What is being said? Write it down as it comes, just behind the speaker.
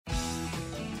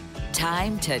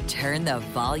Time to turn the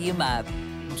volume up.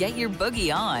 Get your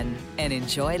boogie on and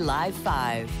enjoy Live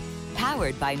 5.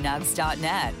 Powered by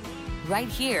Nugs.net. Right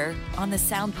here on the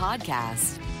Sound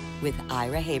Podcast with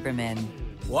Ira Haberman.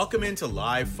 Welcome into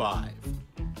Live 5,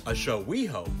 a show we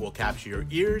hope will capture your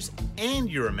ears and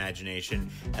your imagination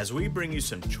as we bring you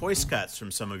some choice cuts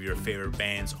from some of your favorite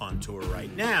bands on tour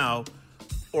right now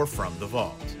or from the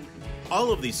vault.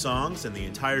 All of these songs and the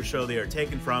entire show they are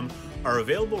taken from are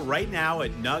available right now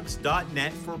at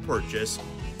Nugs.net for purchase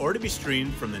or to be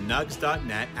streamed from the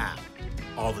Nugs.net app.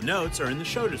 All the notes are in the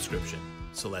show description,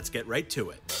 so let's get right to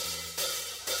it.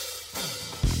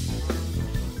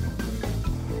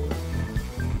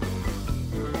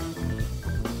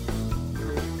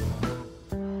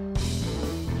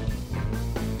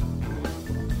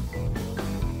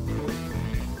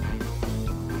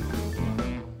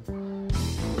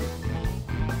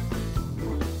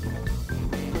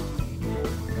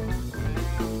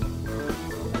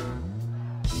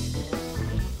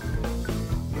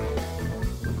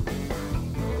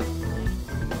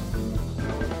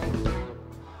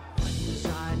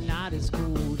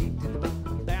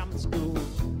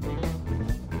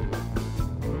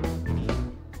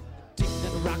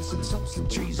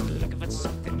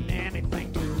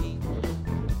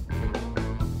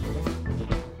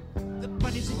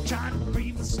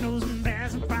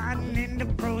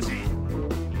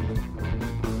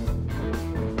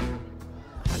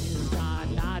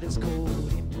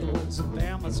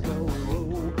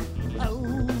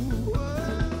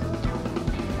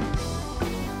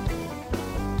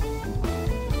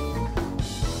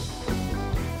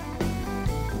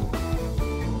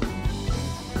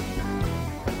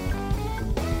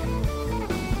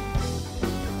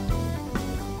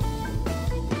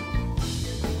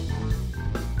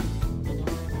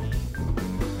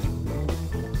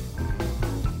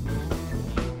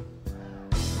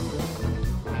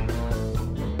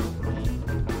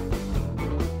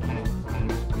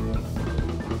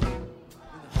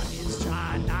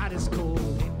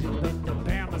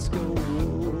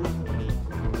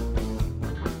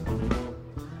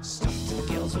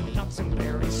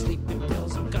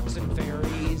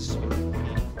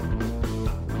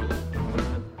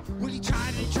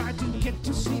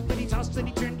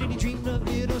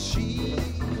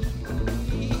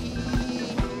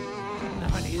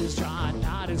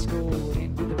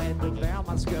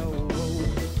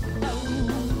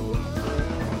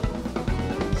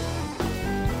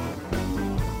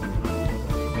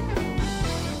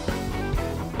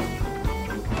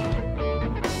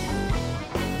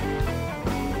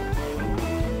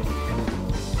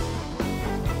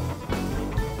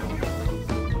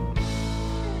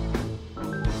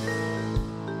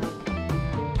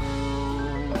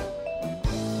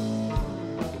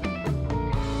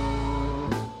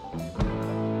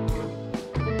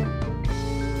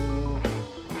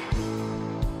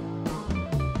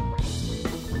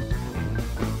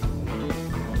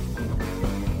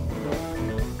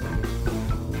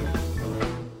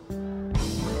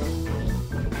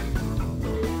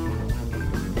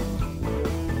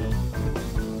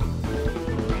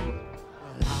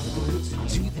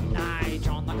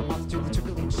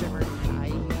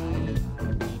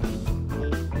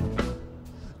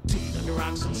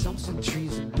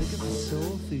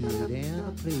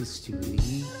 Place to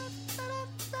eat.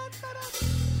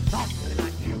 Softly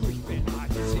like you weeping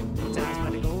arches, hypnotized by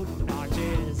the golden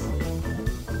arches.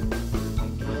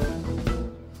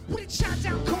 When it shot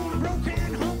down cold,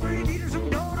 broken, hungry, needed some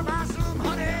dough to buy some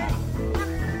honey.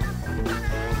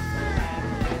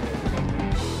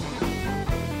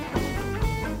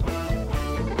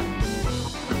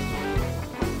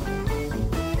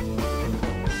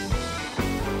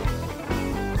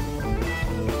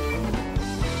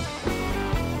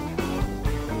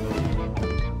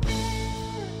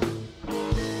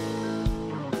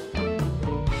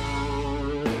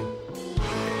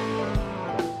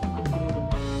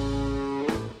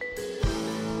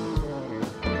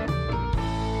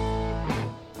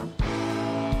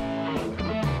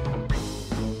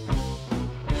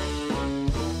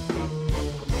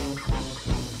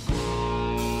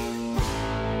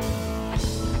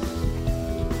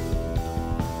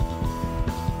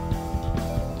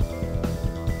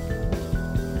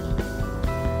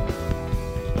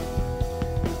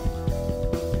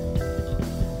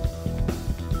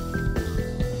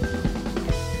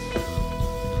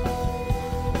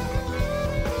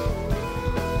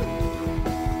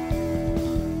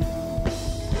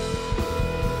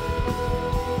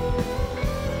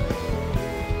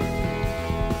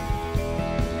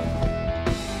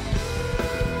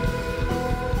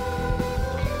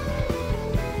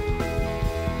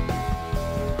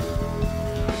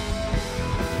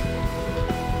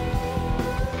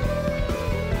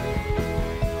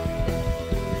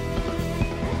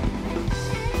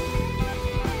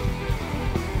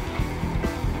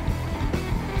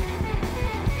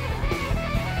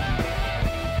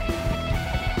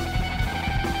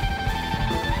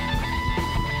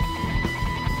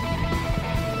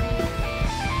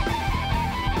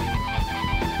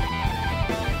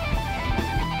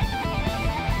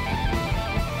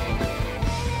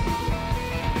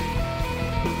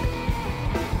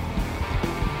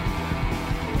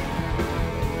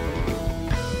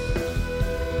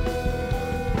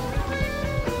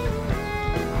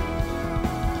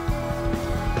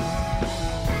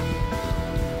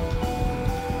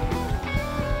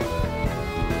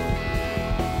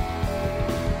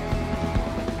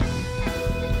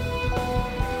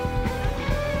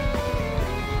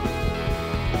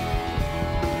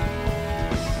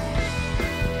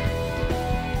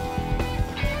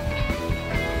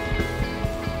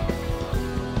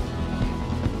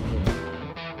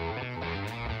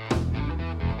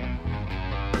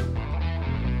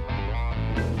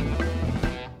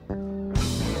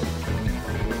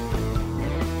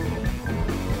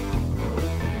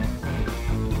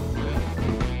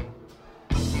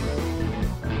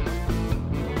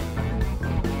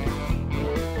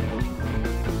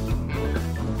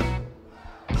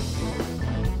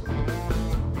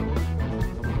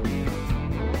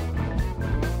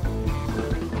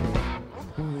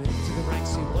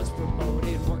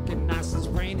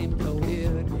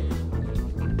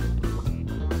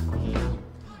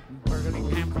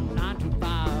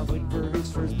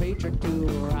 trick to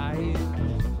ride.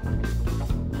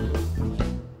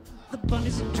 The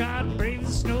bunnies have tried to brave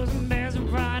the snows and bears are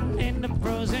riding in the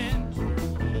frozen.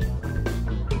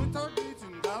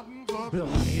 The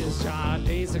honeyest hard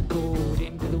days are cold,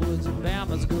 into the woods of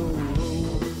Bama's go.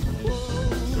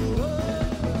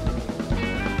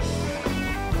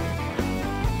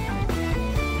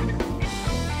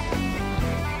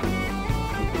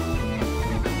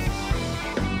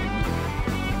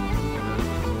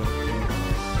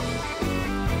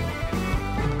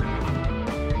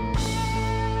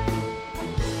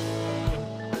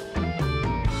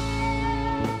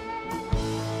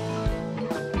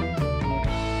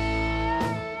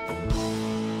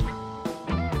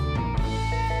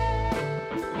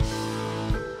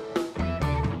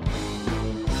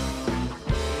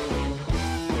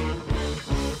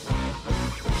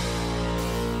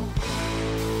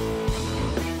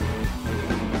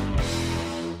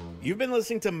 You've been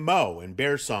listening to Mo and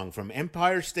Bear Song from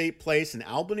Empire State Place in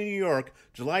Albany, New York,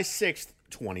 July 6th,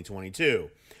 2022.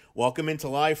 Welcome into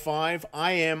Live 5.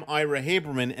 I am Ira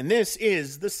Haberman, and this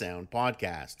is the Sound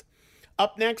Podcast.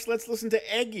 Up next, let's listen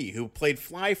to Eggy, who played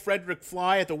Fly Frederick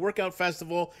Fly at the Workout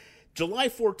Festival July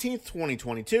 14th,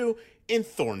 2022 in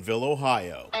Thornville,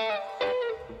 Ohio.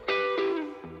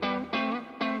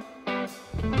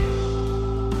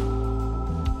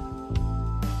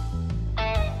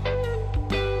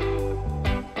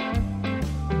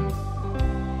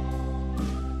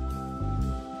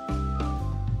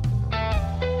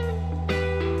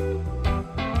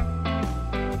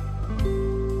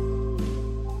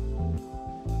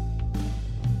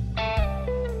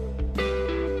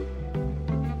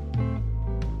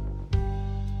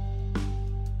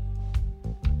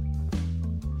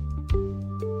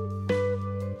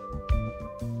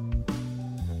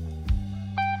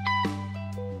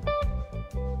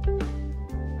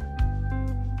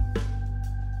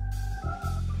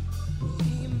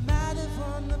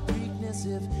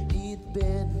 If he'd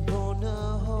been born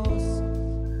a horse,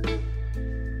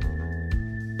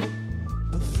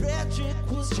 but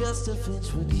Frederick was just a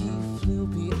finch when he flew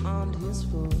beyond his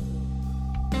foe.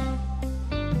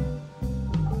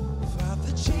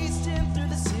 Father chased him through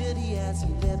the city as he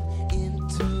leapt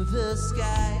into the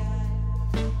sky.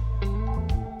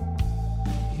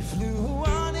 He flew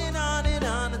on and on and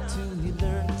on until he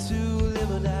learned to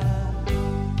live or die.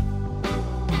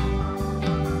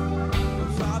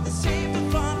 Saved him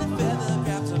from the feather,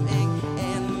 grabbed some ink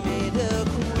and made a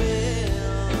quill.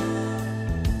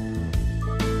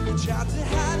 He tried to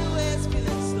hide away his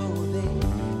feelings, so they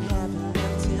haven't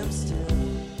left him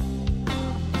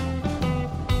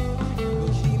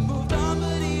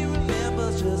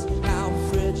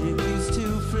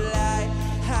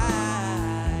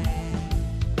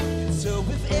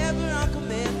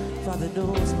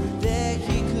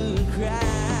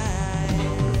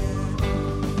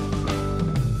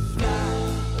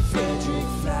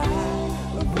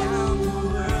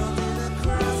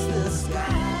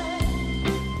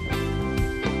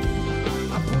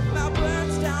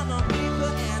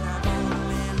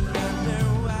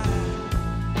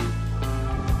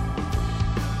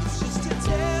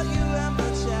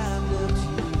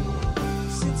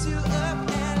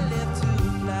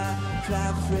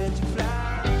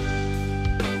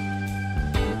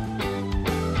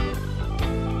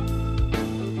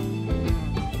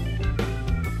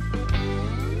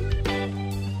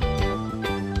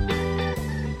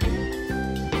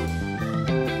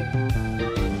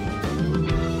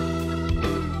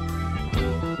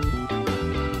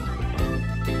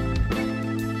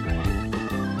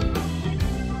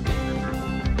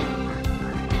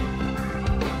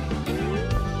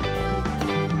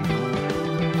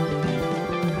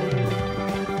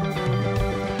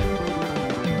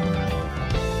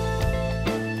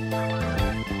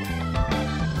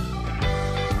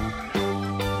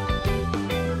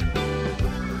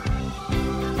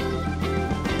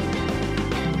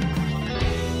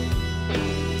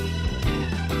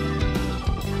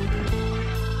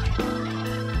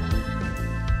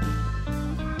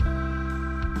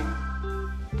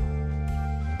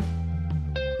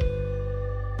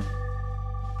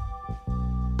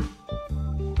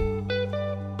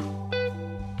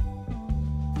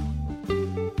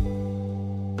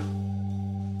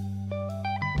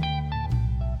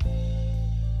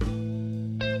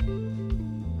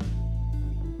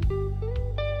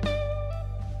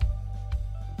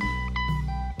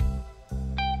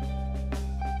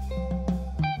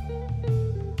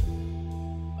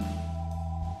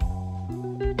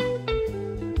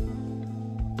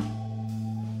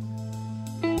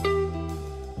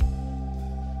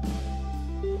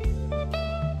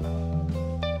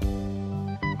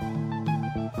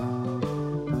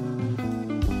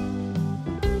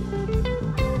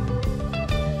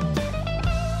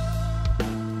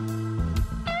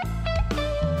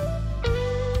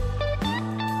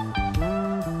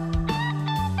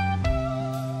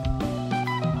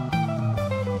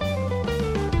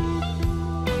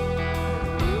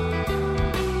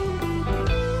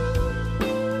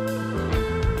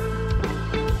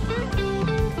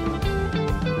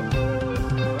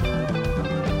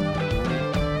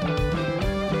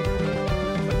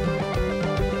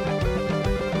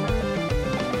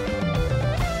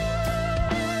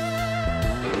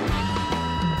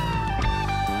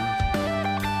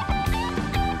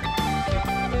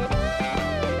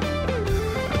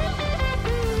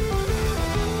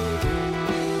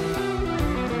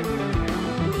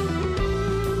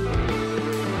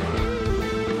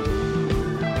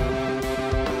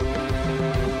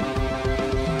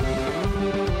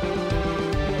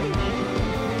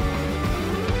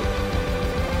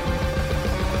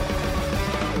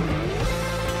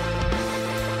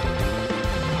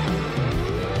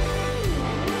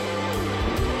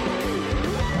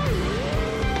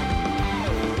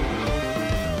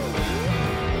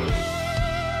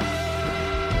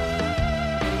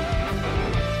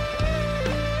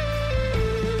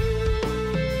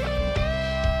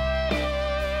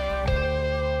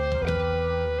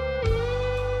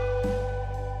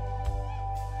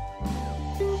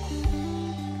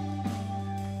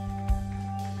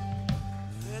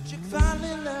Frederick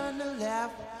finally learned to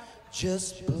laugh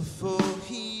just before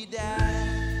he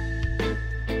died.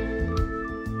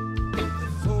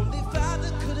 If only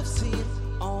father could have seen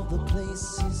all the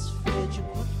places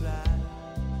Frederick would fly.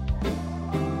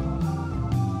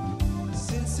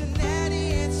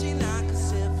 Cincinnati and Chinook,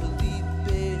 San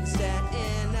Felipe and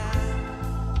Staten Island.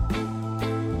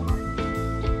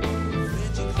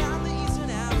 Frederick found the Eastern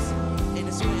Alps and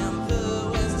he swam the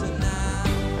Western Nile.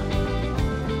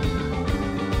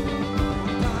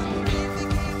 Papa gave the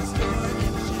king the story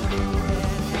and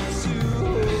that has to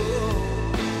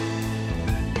hold.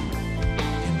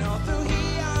 And although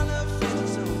he honored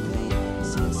Frederick's own pain,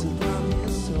 since upon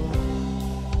his soul,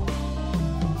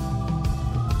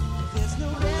 there's no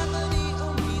remedy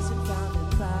or reason found in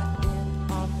pride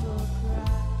and awful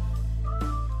cry.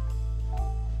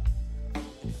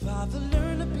 And father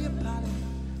learned to be a pilot,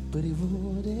 but he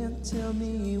wouldn't tell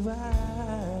me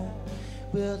why.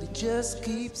 Well, he just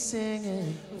keeps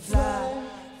singing, fly,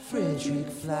 Frederick,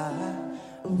 fly,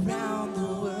 around the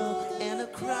world and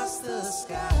across the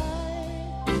sky.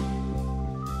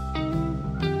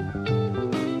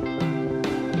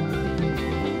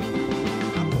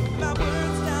 My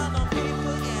words down on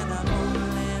paper and I'm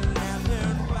only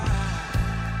laughing why.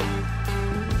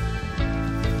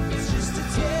 It's just to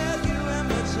tell you how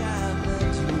much I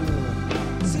loved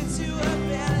you. Since you were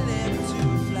barely able to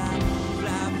fly,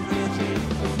 fly, Frederick,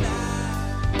 fly,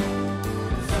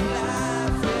 fly,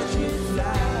 Frederick,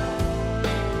 fly,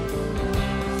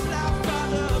 fly,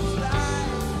 father, fly,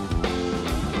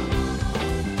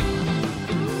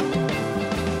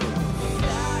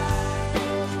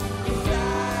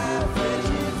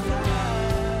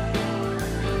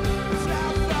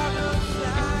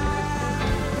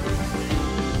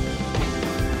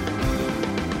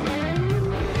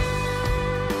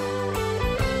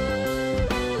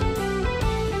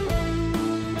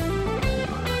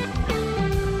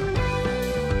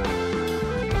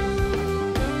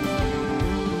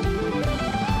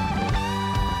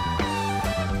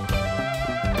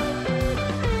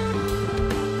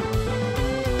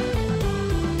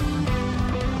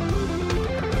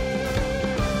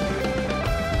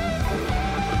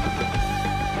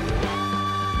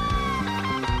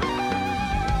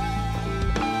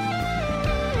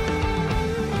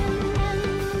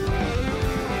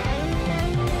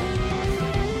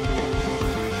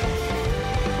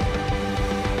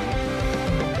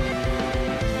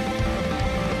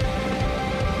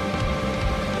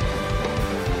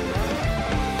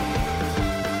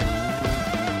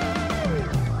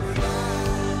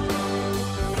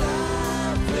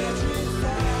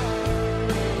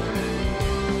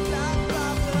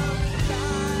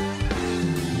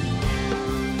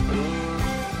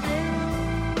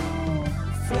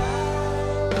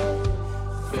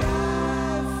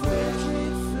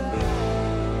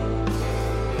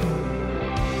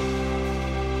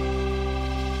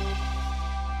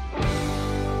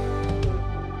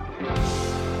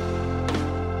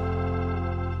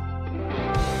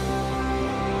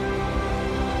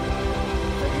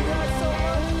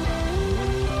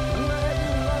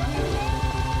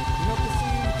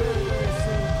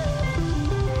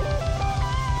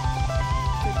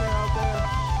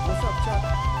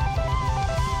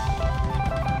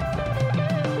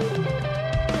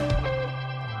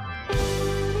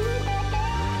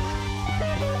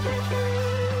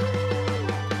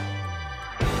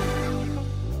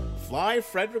 Fly,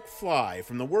 Frederick, Fly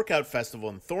from the Workout Festival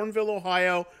in Thornville,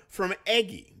 Ohio from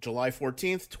Eggy, July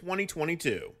 14th,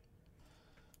 2022.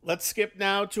 Let's skip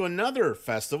now to another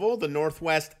festival, the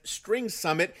Northwest String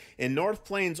Summit in North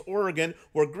Plains, Oregon,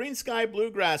 where Green Sky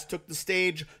Bluegrass took the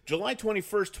stage July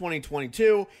 21st,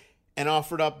 2022, and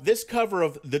offered up this cover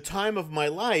of The Time of My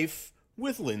Life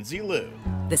with Lindsay Lou.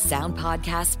 The Sound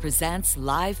Podcast presents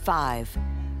Live 5,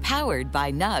 powered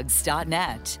by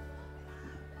Nugs.net.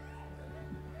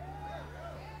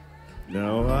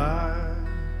 Now I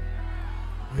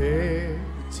had the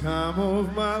time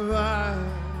of my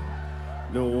life.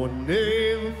 No one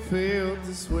ever felt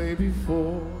this way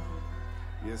before.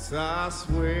 Yes, I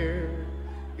swear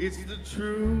it's the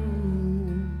truth,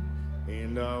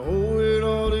 and I owe it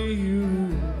all to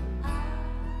you.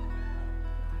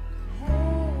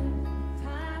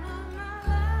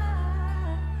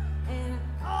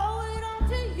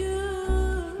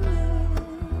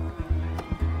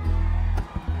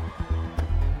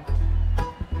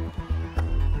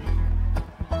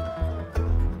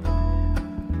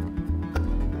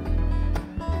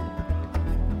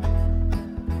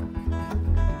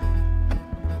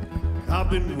 I've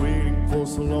been waiting for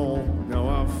so long. Now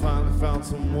I've finally found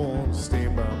someone to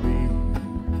stand by me.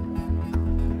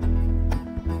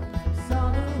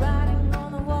 Saw the writing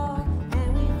on the wall.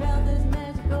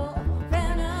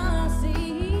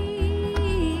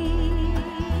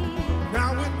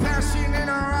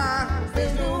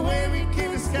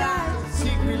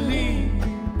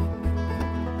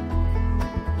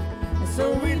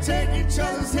 each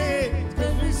other's heads,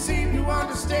 'cause we seem to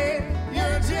understand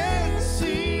your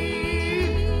jealousy.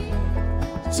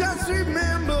 Just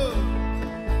remember,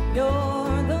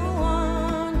 You're the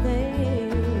one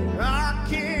thing I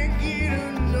can't get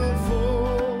enough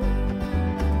of.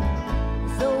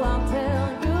 So I'll tell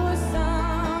you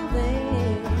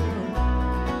something.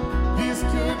 This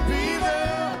could be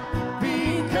love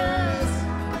because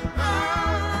I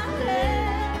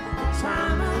had the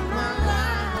time of my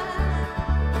life.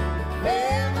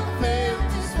 Never felt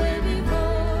this way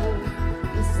before.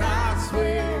 Yes, I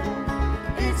swear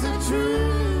it's the truth.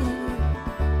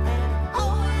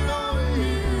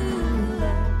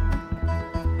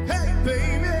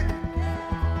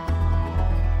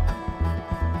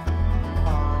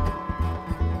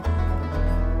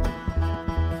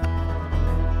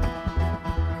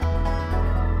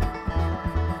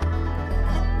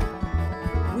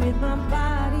 With my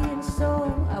body and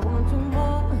soul, I want you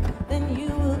more than you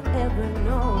will ever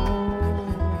know.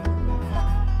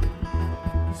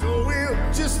 So we'll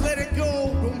just let it go.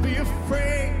 Don't be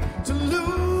afraid to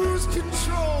lose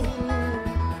control.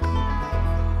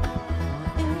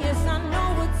 And yes, I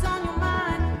know what's on your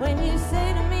mind when you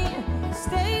say to me,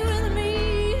 stay with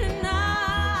me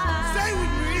tonight. Stay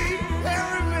with me and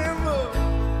remember,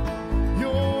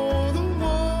 you're the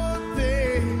one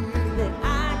thing that I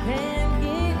can't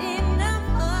get enough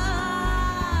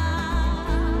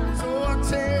of. So I'll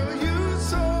tell you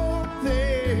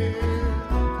something.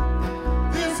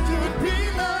 This could be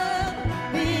love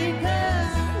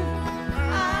Because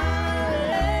I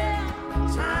had the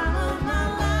time of my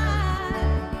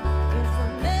life. Yes, I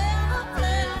never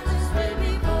felt this way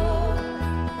before.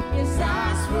 Yes, I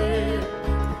swear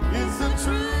it's the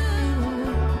truth.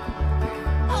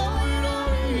 owe it all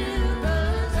to you,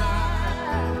 'cause I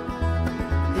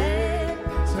Had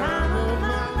the time of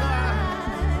my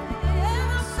life. and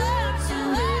I searched to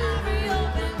every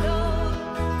open door.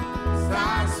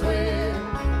 I swear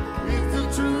it's the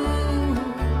truth.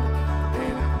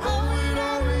 And I owe it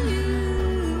all to you.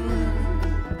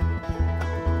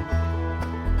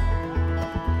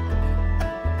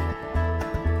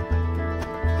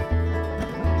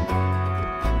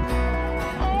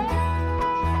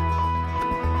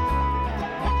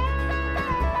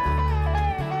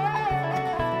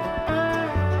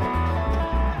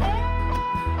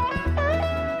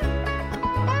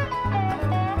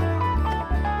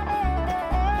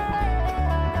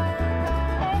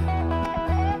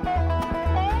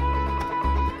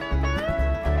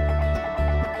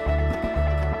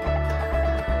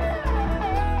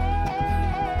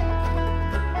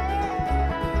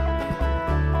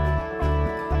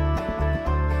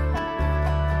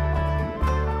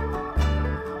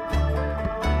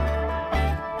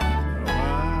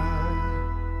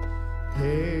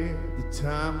 Had the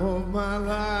time of my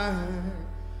life.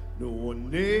 No one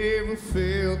ever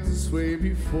felt this way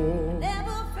before.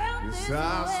 Never felt Yes, this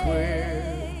I swear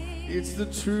way. it's the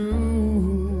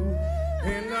truth.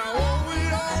 And I owe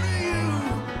it all to you.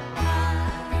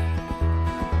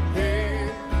 Had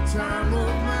the time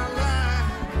of my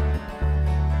life.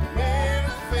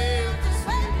 Never felt this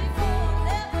Way before,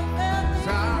 never felt this I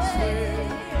swear way.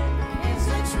 it's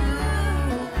the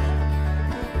truth.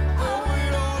 Owe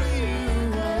it all to you.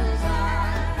 'Cause I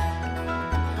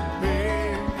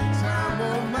had the time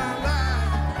of my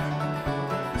life.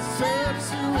 Search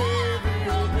to every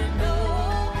open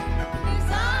door. Yes,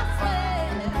 I swear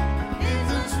It's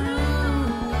the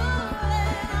truth.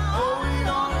 Owe it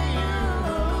all to you.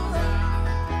 Owe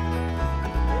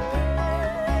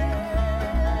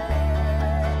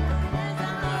it all to you. 'Cause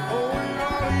I owe it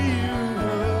all to you.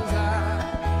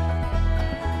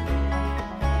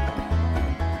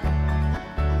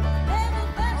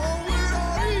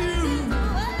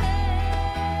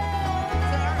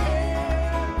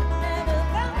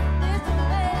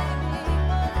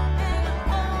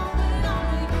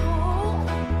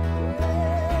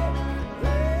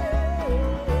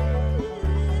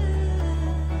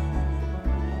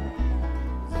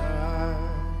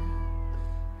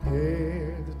 I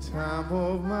had the time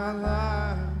of my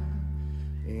life,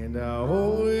 and I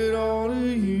owe it all to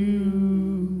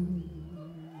you.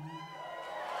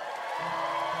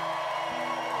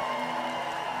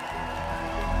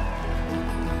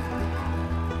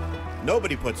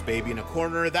 Nobody puts Baby in a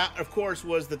corner. That, of course,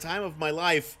 was The Time of My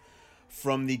Life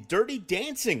from the Dirty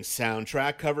Dancing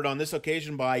soundtrack, covered on this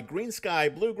occasion by Green Sky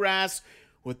Bluegrass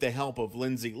with the help of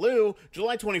Lindsay Lou,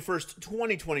 July 21st,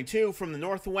 2022, from the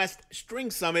Northwest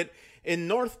String Summit in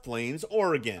North Plains,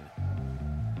 Oregon.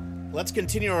 Let's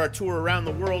continue our tour around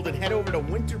the world and head over to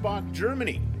Winterbach,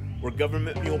 Germany. where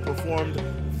Government Mule performed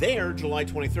there July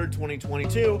 23rd,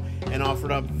 2022, and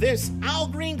offered up this Al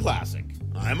Green classic,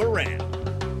 I'm a Ram.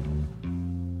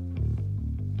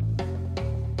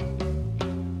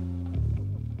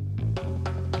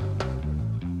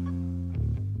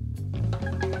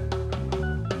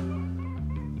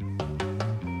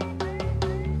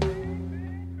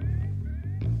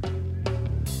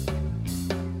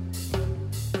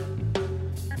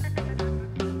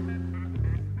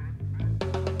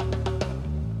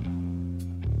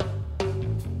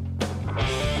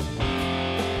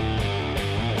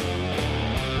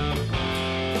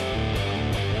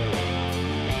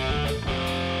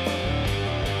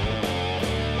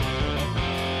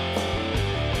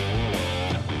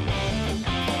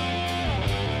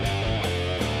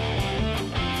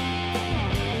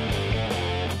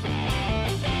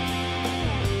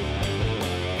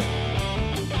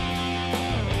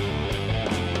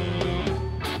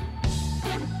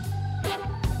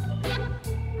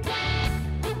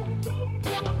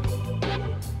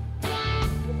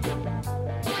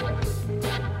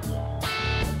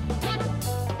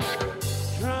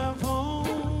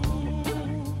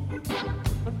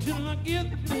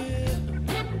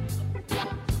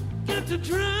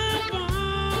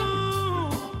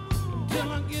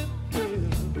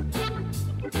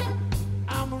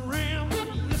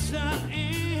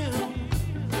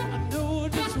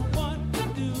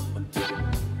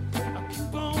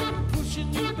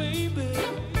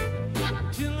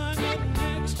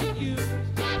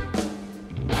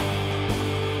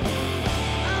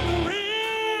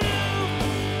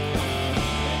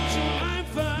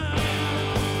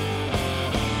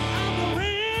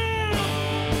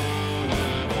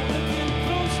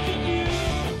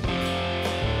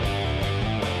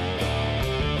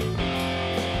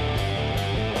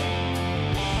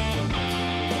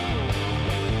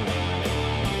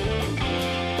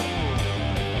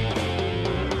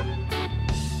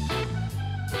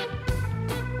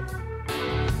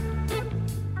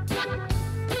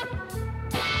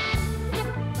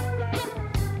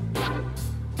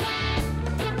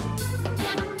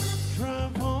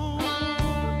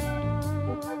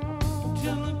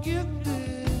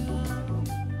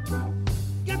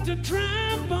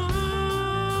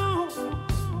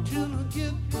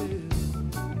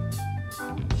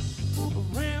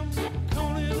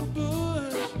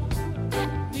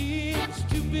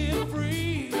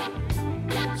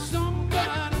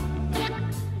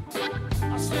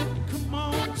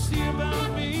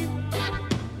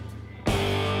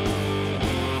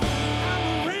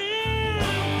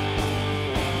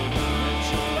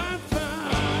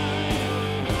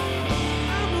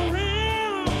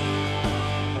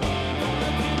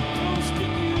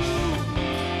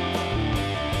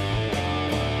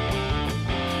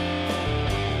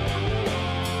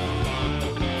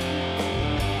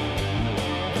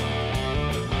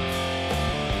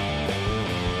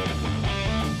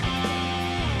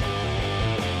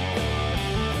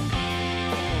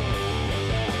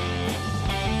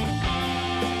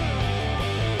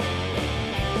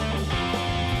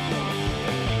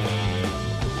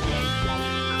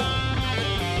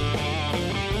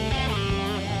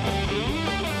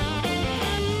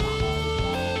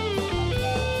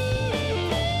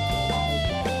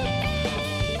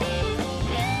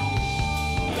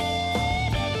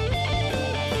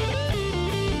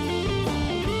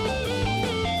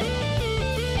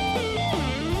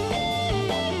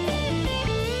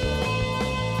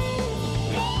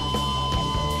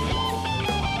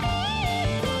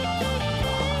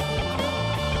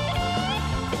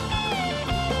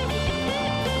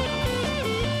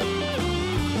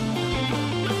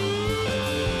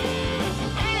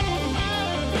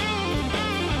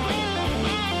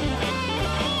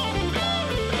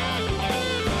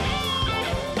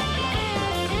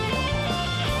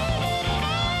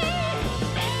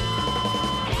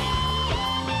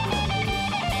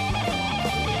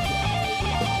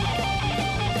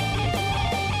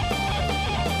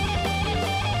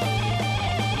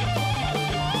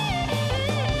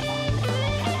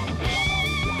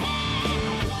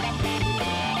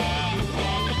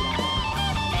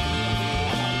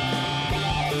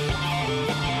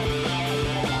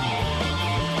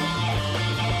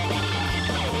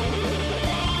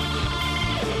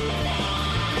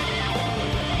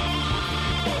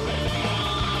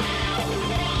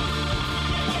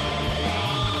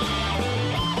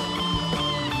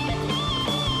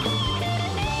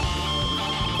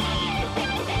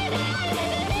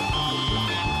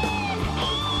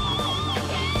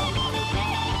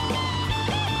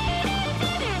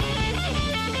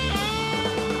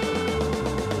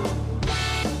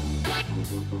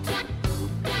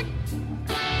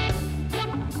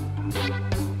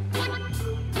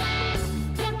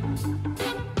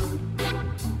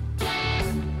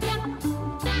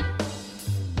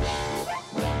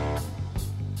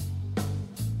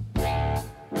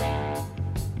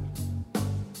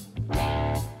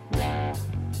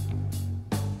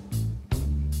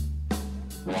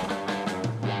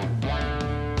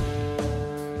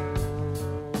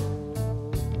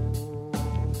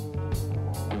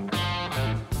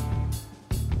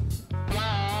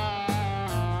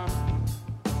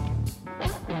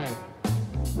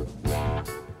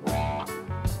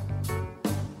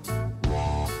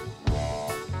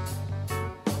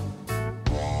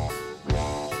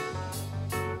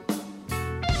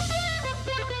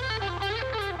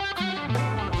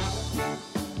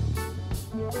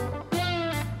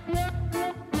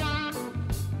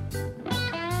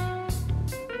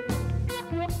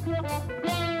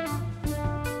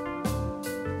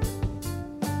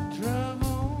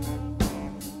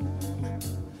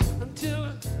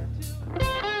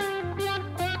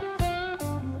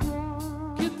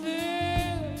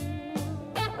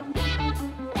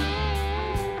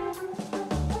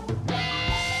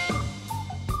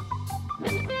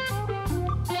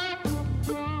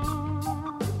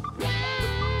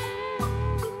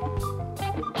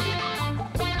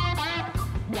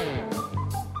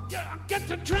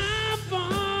 To drive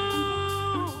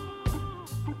on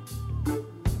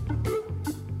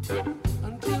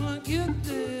until I get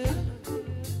there.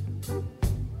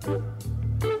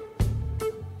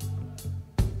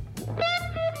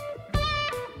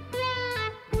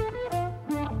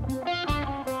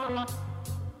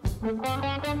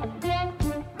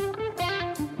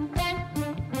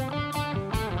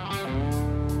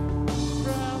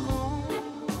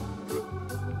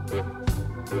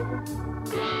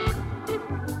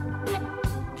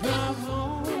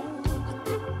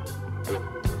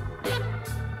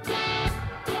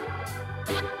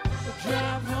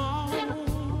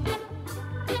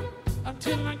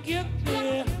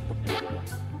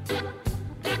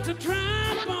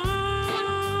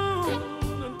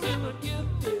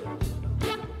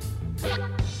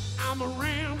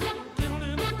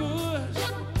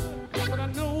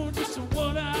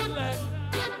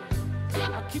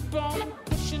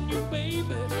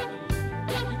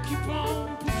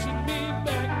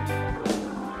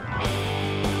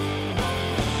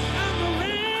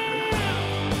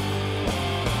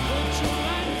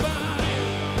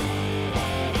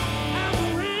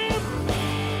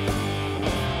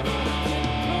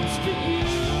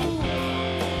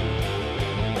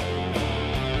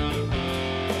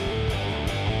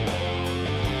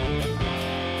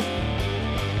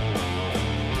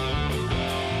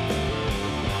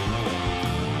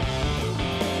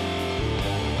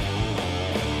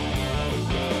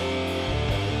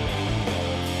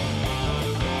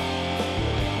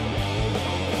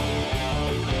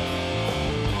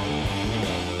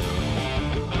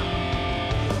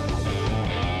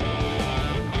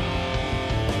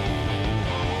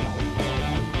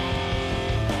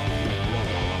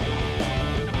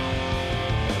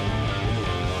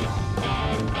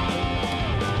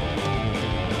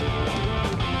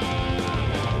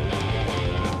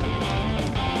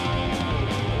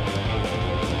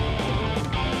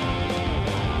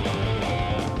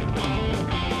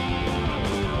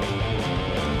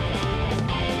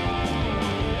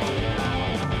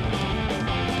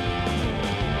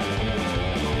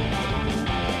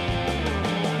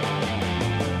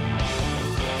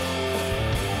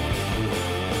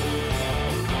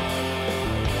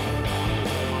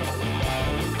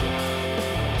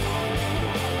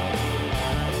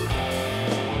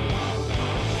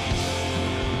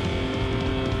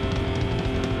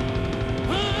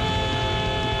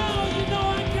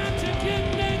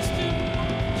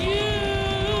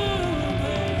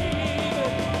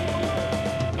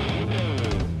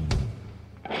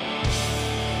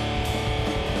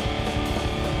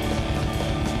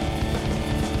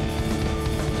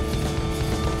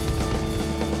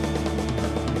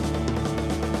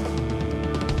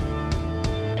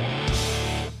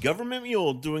 Government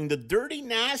Mule doing the Dirty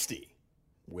Nasty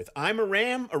with I'm a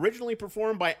Ram, originally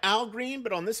performed by Al Green,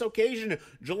 but on this occasion,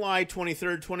 July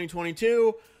 23rd,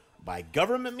 2022, by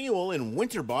Government Mule in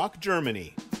Winterbach,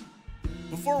 Germany.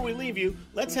 Before we leave you,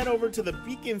 let's head over to the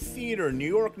Beacon Theater, New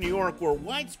York, New York, where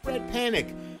Widespread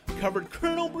Panic covered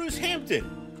Colonel Bruce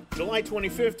Hampton, July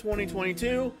 25th,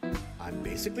 2022, I'm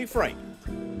Basically Frightened.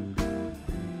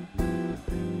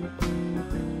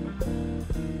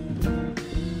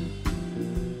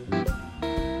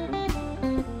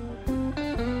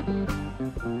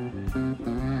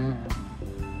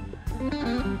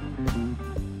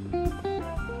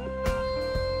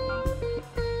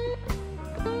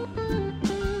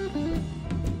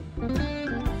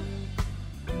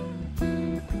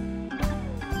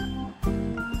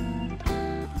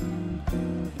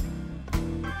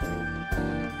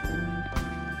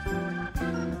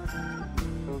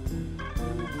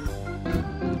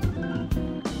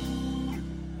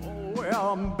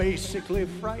 Well, I'm basically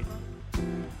frightened.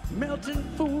 Melting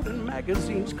food in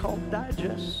magazines called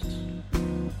digests.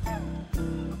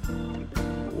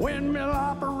 Windmill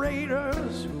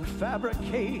operators who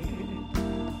fabricate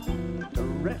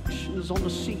directions on the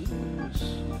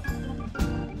seams.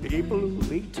 People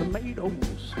who eat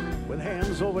tomatoes with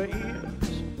hands over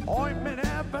ears. Ointment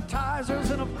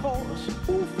advertisers and of course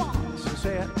bouffants who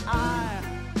said I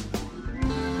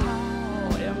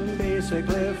am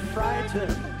basically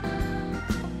frightened.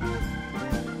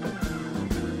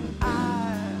 I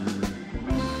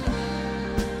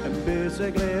am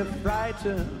basically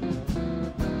frightened.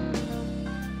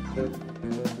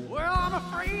 Well, I'm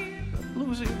afraid of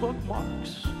losing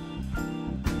bookmarks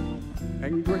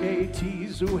and great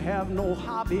teas who have no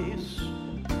hobbies.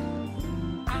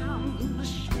 I'm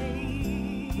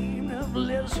ashamed of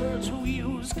lizards who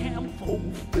use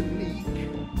camphophenique.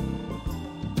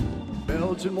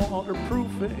 Belgian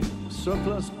waterproofing,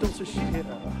 surplus dose of shit.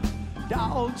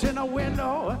 Dogs in a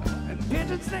window and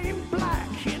pigeons named Black.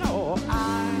 You know,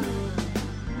 I'm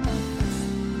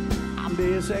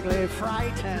basically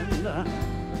frightened. I'm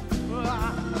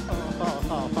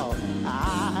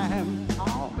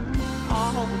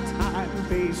all the time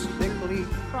basically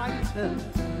frightened.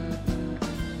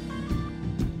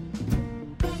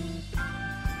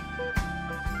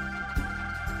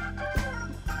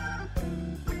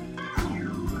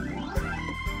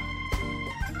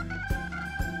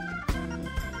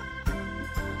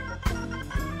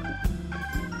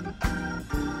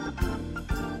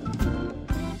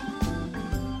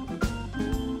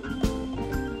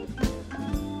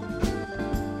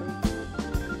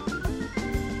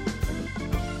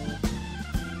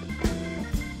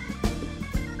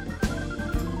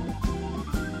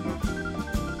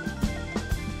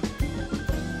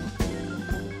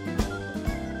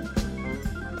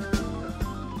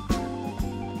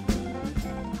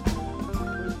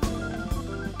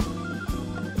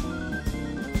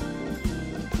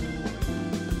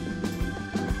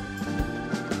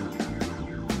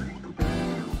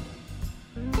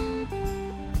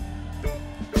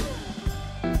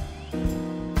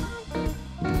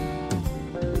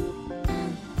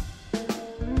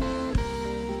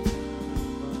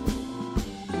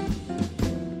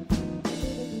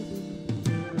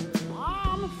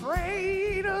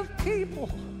 People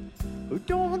who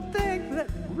don't think that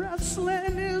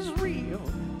wrestling is real.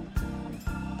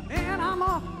 And I'm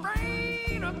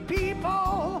afraid of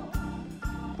people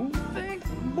who think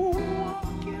the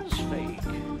moonwalk is fake.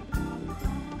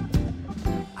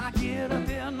 I get up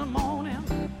in the morning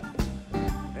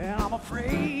and I'm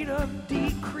afraid of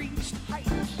decreased height.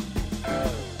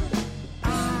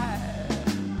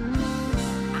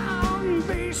 I'm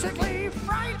basically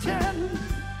frightened.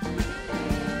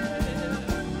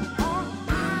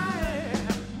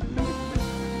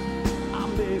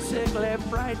 Basically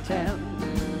frightened.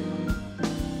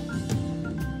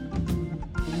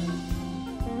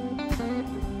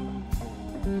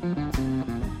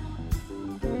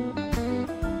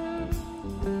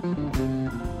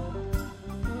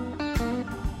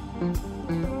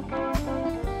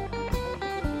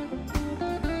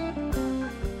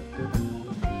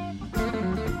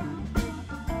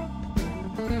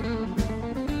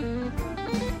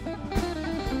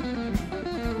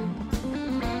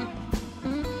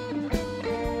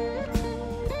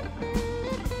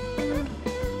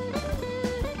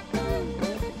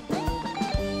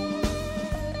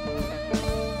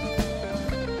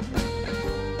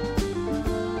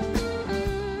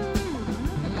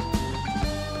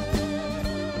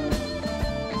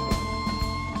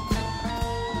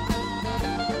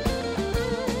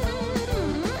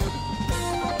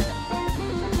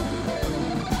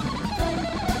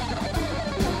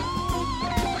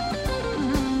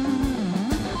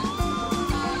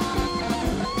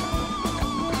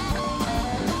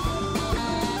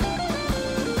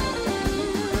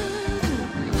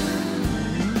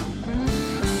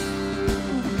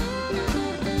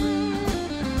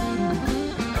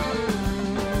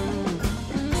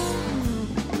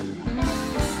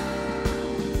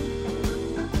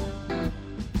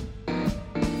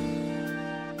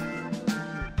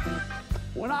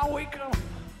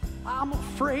 I'm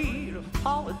afraid of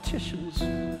politicians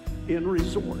in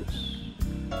resorts.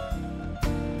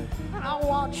 And I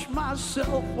watch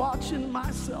myself watching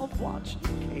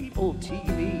cable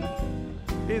TV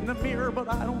in the mirror, but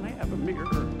I don't have a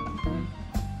mirror.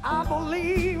 I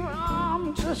believe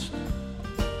I'm just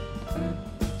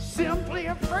simply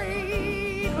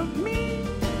afraid of me.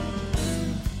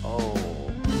 Oh,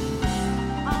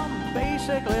 I'm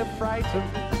basically frightened.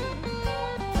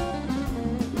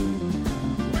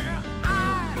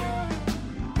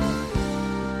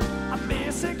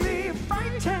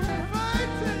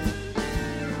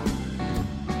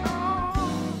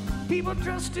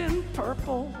 dressed in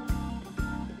purple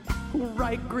who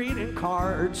write greeting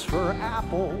cards for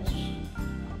apples.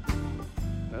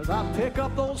 As I pick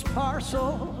up those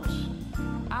parcels,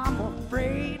 I'm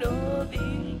afraid of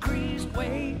increased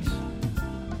weight,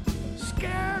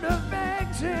 scared of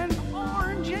eggs and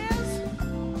oranges,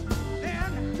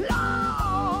 and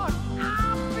Lord,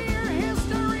 I fear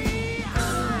history.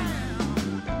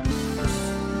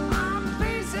 I'm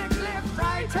basically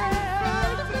frightened.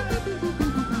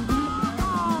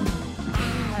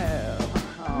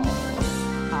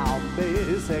 I'm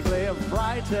basically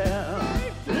frightened.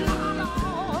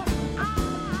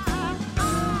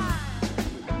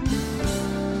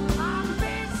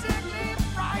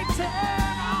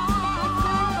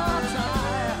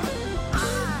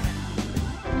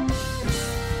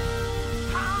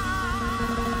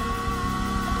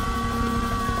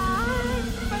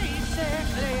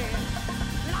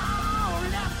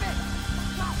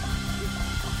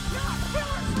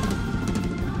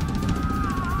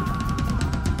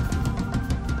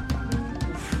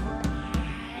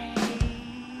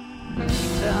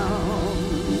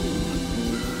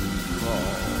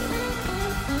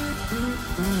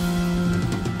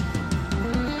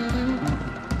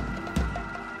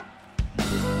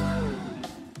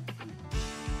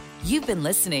 You've been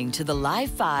listening to the Live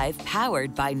 5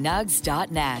 powered by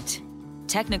Nugs.net.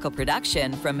 Technical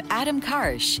production from Adam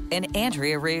Karsh and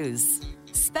Andrea Ruse.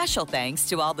 Special thanks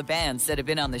to all the bands that have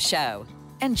been on the show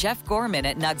and Jeff Gorman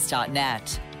at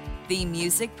Nugs.net. Theme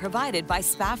music provided by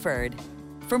Spafford.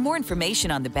 For more information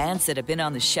on the bands that have been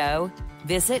on the show,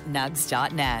 visit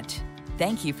Nugs.net.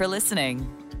 Thank you for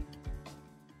listening.